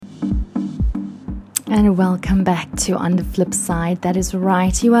And welcome back to On the Flip Side. That is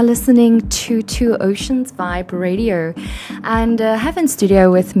right. You are listening to Two Oceans Vibe Radio. And I have in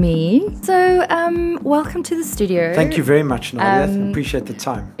studio with me. So welcome to the studio. Thank you very much, Nadia. I appreciate the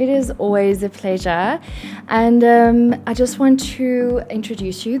time. It is always a pleasure. And I just want to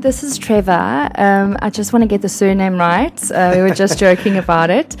introduce you. This is Trevor. I just want to get the surname right. We were just joking about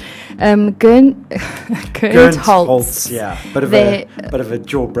it. Gerndt Holtz. Yeah. Bit of a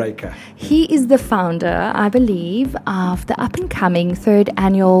jawbreaker. He is the founder, I believe, of the up-and-coming 3rd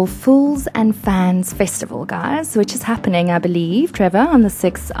annual Fools and Fans Festival, guys, which is happening, I believe, Trevor, on the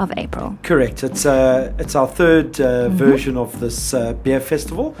 6th of April. Correct. It's our third version of this beer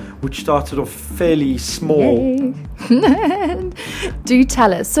festival, which started off fairly small. Do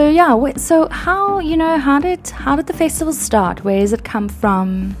tell us. So so how did the festival start? Where does it come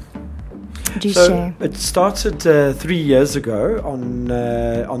from? Share. It started 3 years ago on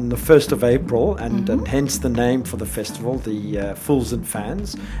the 1st of April, and hence the name for the festival, the Fools and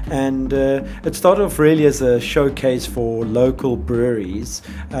Fans. And it started off really as a showcase for local breweries.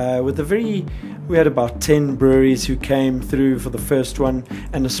 We had about 10 breweries who came through for the first one,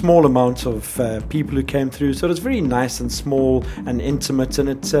 and a small amount of people who came through. So it was very nice and small and intimate, and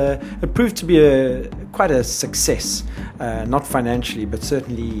it proved to be quite a success. Not financially, but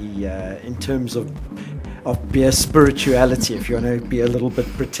certainly in terms of beer spirituality, if you want to be a little bit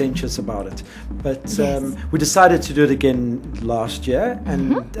pretentious about it. But we decided to do it again last year,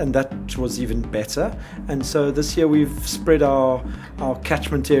 and that was even better. And so this year we've spread our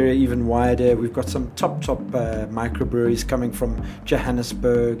catchment area even wider. We've got some top microbreweries coming from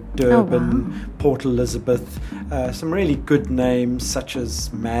Johannesburg, Durban, Port Elizabeth, some really good names such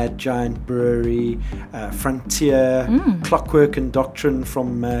as Mad Giant Brewery, Frontier, Clockwork and Doctrine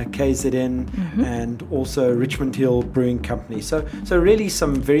from KZN, and also Richmond Hill Brewing Company. So really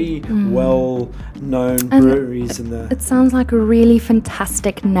some very well-known breweries in the... It sounds like a really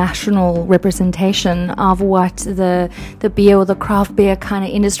fantastic national representation of what the beer or the craft beer kind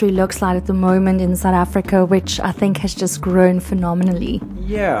of industry looks like at the moment in South Africa, which I think has just grown phenomenally.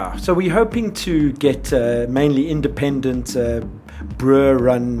 Yeah, so we're hoping to get mainly independent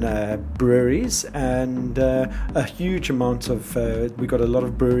brewer-run breweries, and a huge amount of we got a lot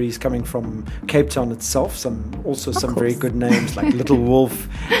of breweries coming from Cape Town itself, some very good names like Little Wolf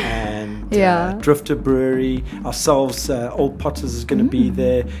and Drifter Brewery. Ourselves, Old Potters is going to be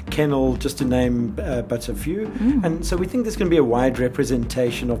there, Kennel, just to name but a few. And so we think there's going to be a wide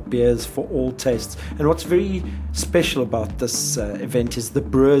representation of beers for all tastes. And what's very special about this event is the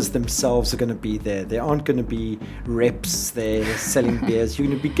brewers themselves are going to be there. There aren't going to be reps there selling beers. You're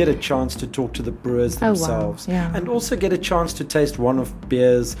going to get a chance to talk to the brewers themselves, and also get a chance to taste one of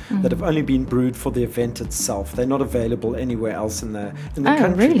beers that have only been brewed for the event itself. They're not available anywhere else in the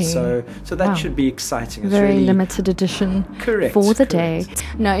country. Really? So that should be exciting. It's very really limited edition. Correct. For the day.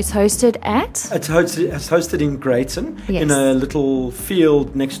 No, it's hosted at? It's hosted in Greyton, in a little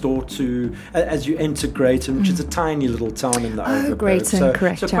field next door to as you enter Greyton, which is a tiny little town in the Overberg. Greyton,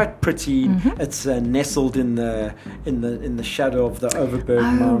 correct. So quite pretty. It's nestled in the shadow of the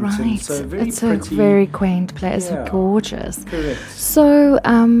Overberg Mountains. Right. So very it's pretty. A very quaint place. It's gorgeous. Correct. So,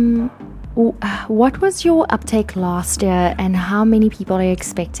 what was your uptake last year, and how many people are you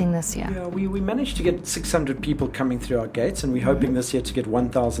expecting this year? Yeah, we managed to get 600 people coming through our gates, and we're hoping this year to get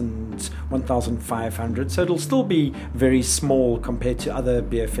 1,500. So it'll still be very small compared to other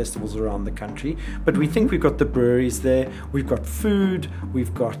beer festivals around the country. But we think we've got the breweries there. We've got food.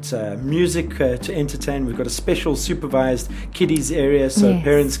 We've got music to entertain. We've got a special supervised kiddies area, so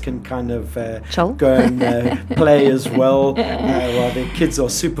parents can kind of go and play as well while their kids are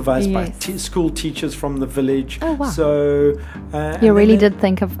supervised by school teachers from the village. Oh, wow. So you really did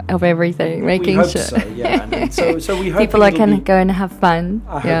think of everything, making we hope sure. So, yeah. And so we hope people can go and have fun.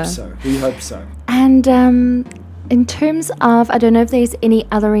 I hope so. We hope so. And in terms of, I don't know if there's any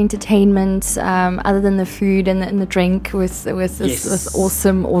other entertainment other than the food and the drink with this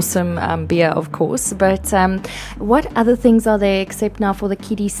awesome beer, of course. But what other things are there except now for the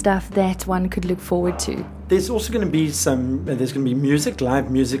kiddie stuff that one could look forward to? There's also going to be there's going to be live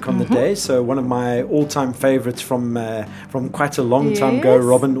music on the day. So one of my all-time favorites from quite a long time ago,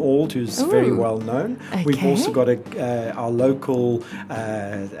 Robin Auld, who's very well known. Okay. We've also got our local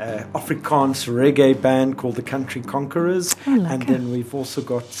Afrikaans reggae band called the Country Conquerors. And then we've also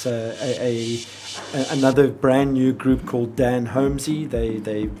got a another brand new group called Dan Holmesy.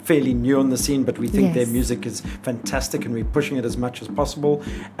 They're fairly new on the scene, but we think their music is fantastic and we're pushing it as much as possible.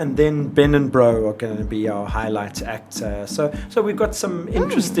 And then Ben and Bro are going to be our highlight act. So we've got some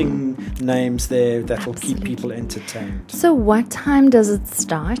interesting names there that will keep people entertained. So what time does it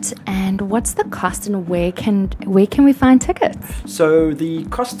start, and what's the cost, and where can we find tickets? So the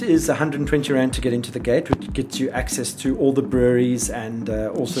cost is 120 Rand to get into the gate, which gets you access to all the breweries and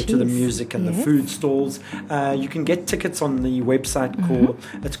also to the music and the food stalls. You can get tickets on the website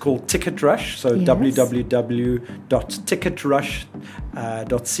it's called Ticket Rush, so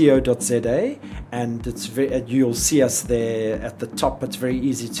www.ticketrush.co.za, and you'll see us there at the top. It's very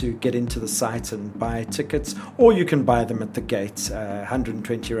easy to get into the site and buy tickets, or you can buy them at the gate,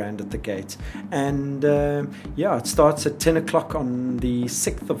 120 Rand at the gate. And it starts at 10 o'clock on the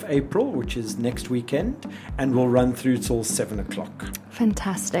 6th of April, which is next weekend, and will run through till 7 o'clock.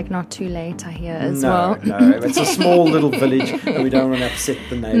 Fantastic. Not too late, I hear, as well. No, it's a small little village and we don't want to upset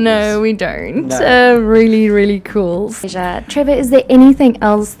the neighbors. No, we don't. Really, really cool. Trevor, is there anything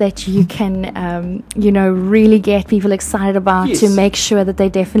else that you can, really get people excited about to make sure that they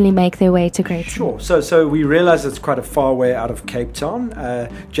definitely make their way to Greyton? Sure. So we realize it's quite a far way out of Cape Town.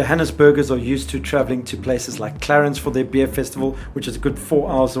 Johannesburgers are used to traveling to places like Clarence for their beer festival, which is a good 4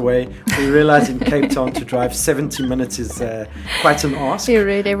 hours away. We realize in Cape Town to drive 70 minutes is quite an ask. You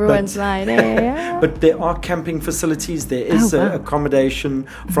read everyone's line. But there are camping facilities. There is accommodation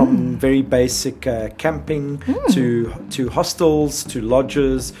from very basic camping to hostels, to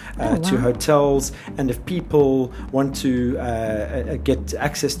lodges, to hotels. And if people want to get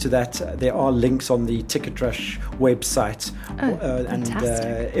access to that, there are links on the Ticket Rush website. And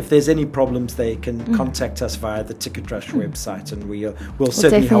if there's any problems, they can contact us via the Ticket Rush website, and we'll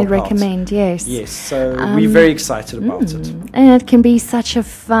certainly help recommend. Yes. So we're very excited about it. And it can be such a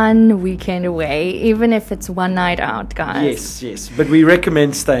fun weekend away, even if it's one night out, guys. Yes. But we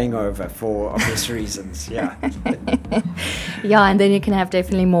recommend staying over for obvious reasons. Yeah. And then you can have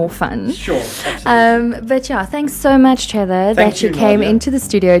definitely more fun. Sure. Absolutely. But thanks so much, Trevor, that you came into the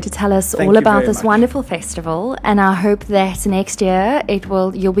studio to tell us all about this wonderful festival. And I hope that next year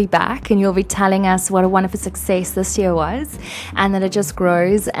you'll be back and you'll be telling us what a wonderful success this year was, and that it just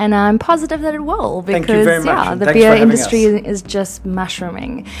grows. And I'm positive that it will, because Thank you very much. The beer industry is just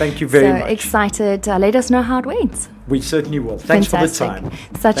mushrooming. Thank you very much. So excited. Let us know how it went. We certainly will. Thanks for the time.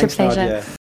 Such a pleasure. Nadia.